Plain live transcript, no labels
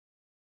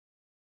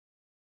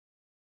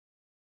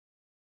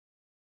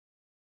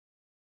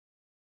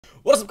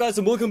What's up, guys,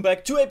 and welcome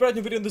back to a brand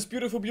new video on this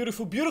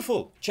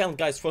beautiful channel.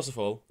 Guys, first of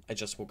all, I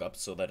just woke up,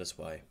 so that is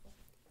why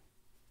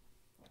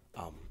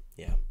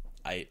yeah,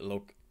 I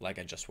look like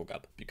I just woke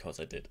up, because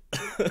I did.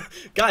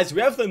 Guys,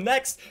 we have the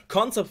next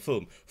concept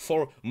film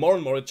for More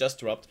and More. It just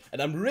dropped,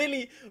 and I'm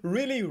really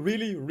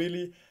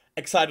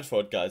excited for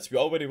it, guys. We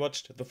already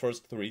watched the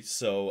first three,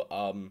 so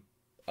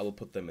I will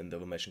put them in the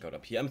information card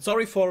up here. I'm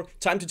sorry for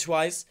time to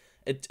twice.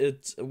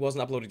 It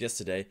wasn't uploaded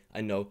yesterday.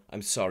 I know.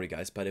 I'm sorry,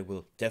 guys, but it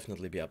will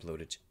definitely be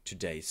uploaded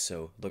today,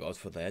 so look out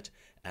for that.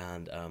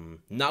 And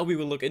now we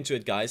will look into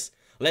it, guys.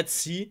 Let's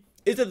see.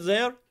 Is it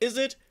there? Is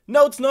it?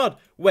 No, it's not.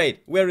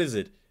 Wait, where is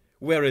it?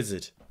 Where is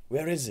it?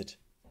 Where is it?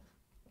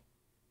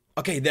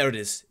 Okay, there it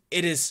is.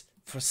 It is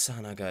for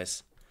Sana,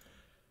 guys.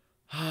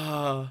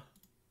 Ah.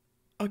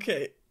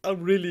 Okay,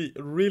 I'm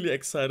really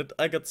excited.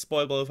 I got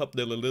spoiled by the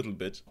thumbnail a little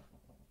bit.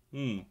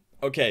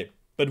 Okay,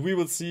 but we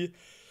will see.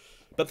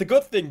 But the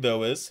good thing,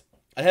 though, is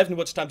I haven't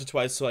watched Time to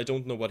Twice, so I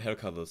don't know what hair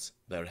colors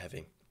they're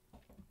having.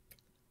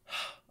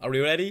 Are we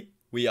ready?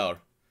 We are.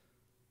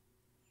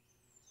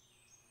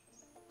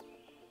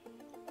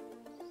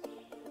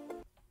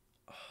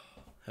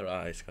 Her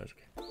eyes, guys.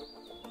 Okay.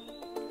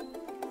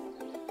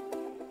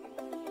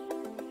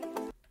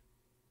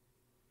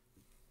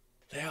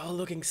 They're all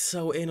looking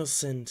so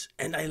innocent,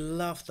 and I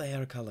love the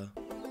hair color.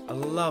 I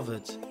love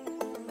it.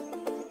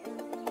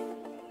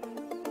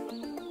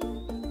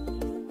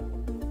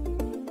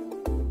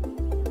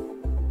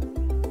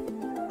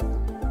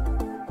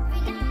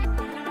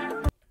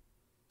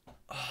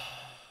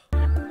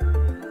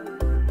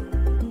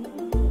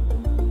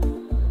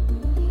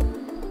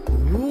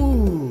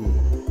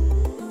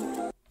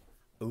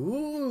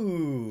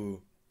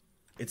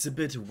 It's a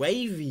bit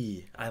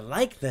wavy. I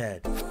like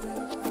that.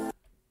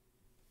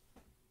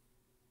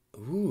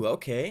 Ooh,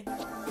 okay.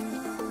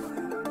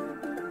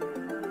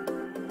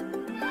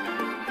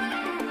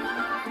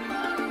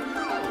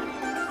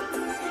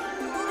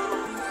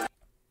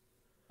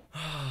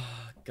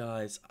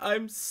 Guys,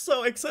 I'm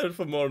so excited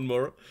for More and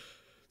More.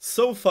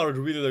 So far, it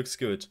really looks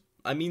good.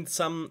 I mean,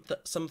 some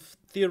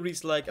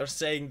theories like are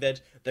saying that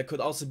there could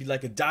also be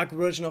like a dark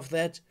version of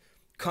that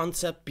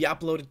concept be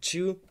uploaded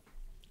too.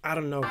 I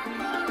don't know.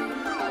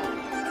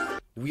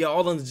 We are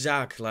all in the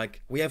dark,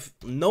 like, we have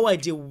no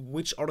idea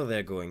which order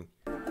they're going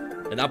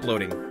and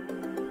uploading.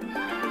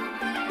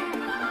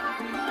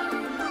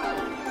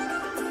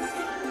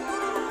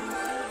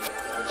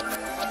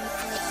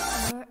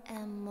 More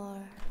and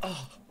more.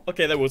 Oh,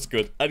 okay, that was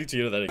good. I need to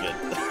hear that again.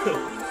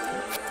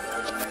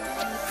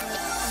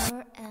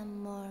 More and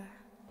more.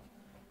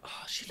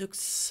 Oh, she looks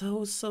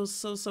so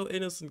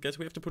innocent, guys.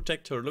 We have to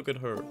protect her. Look at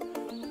her.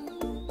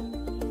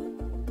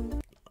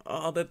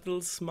 Oh, that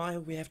little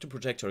smile. We have to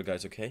protect her,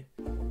 guys, okay?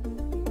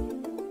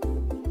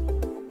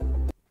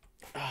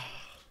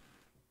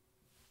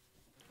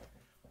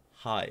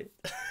 Hi.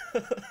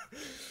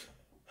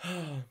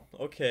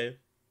 Okay.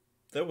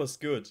 That was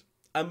good.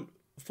 I'm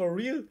for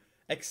real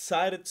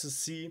excited to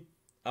see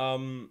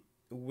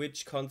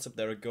which concept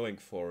they're going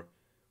for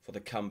the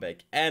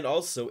comeback. And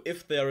also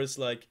if there is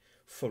like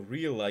for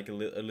real like a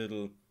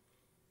little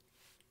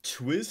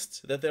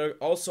twist that they're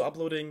also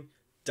uploading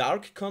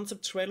dark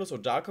concept trailers or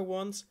darker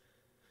ones.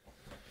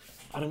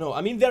 I don't know.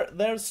 I mean,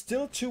 there's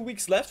still 2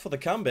 weeks left for the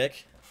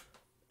comeback,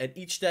 and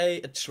each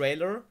day a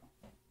trailer.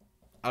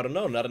 I don't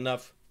know. Not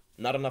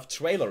enough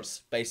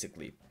trailers,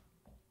 basically.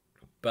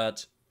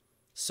 But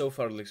so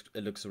far it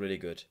looks really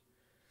good.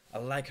 I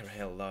like her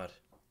hair a lot.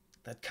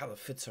 That color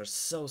fits her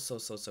so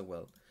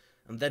well,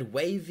 and that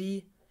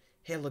wavy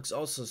hair looks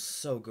also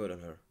so good on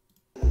her.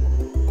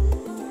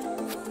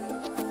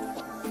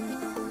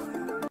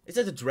 Is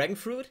that a dragon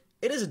fruit?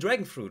 It is a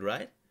dragon fruit,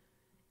 right?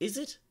 Is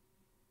it?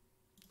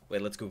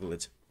 Wait, let's Google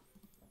it.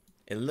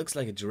 It looks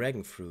like a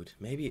dragon fruit.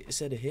 Maybe, is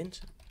that a hint?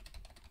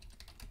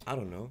 I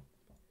don't know.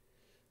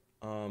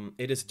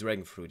 It is a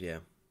dragon fruit, yeah.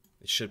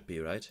 It should be,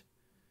 right?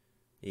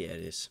 Yeah,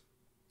 it is.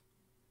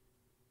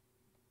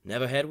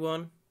 Never had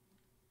one?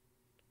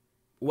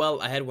 Well,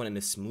 I had one in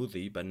a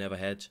smoothie, but never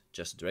had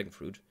just a dragon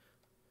fruit.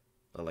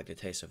 I like the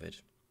taste of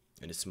it.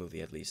 In a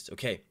smoothie, at least.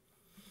 Okay.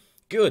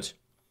 Good.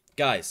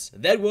 Guys,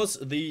 that was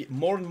the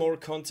More and More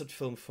concept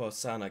film for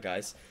Sana,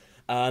 guys.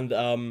 And,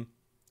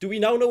 do we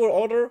now know our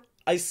order?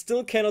 I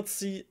still cannot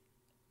see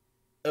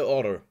an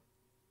order.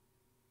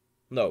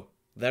 No,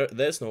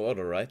 there's no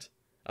order, right?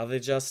 Are they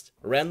just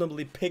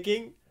randomly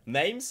picking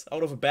names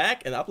out of a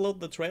bag and upload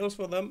the trailers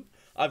for them?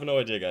 I have no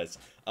idea, guys.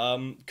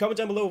 Comment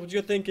down below what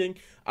you're thinking.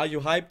 Are you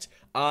hyped?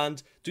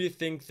 And do you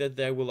think that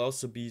there will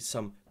also be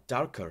some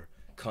darker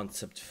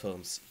concept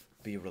films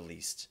be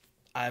released?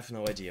 I have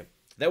no idea.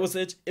 That was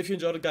it. If you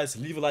enjoyed it, guys,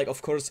 leave a like,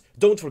 of course.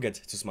 Don't forget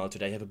to smile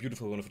today. Have a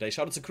beautiful, wonderful day.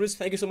 Shout out to Chris.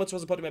 Thank you so much for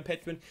supporting my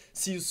Patreon.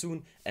 See you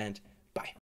soon, and bye.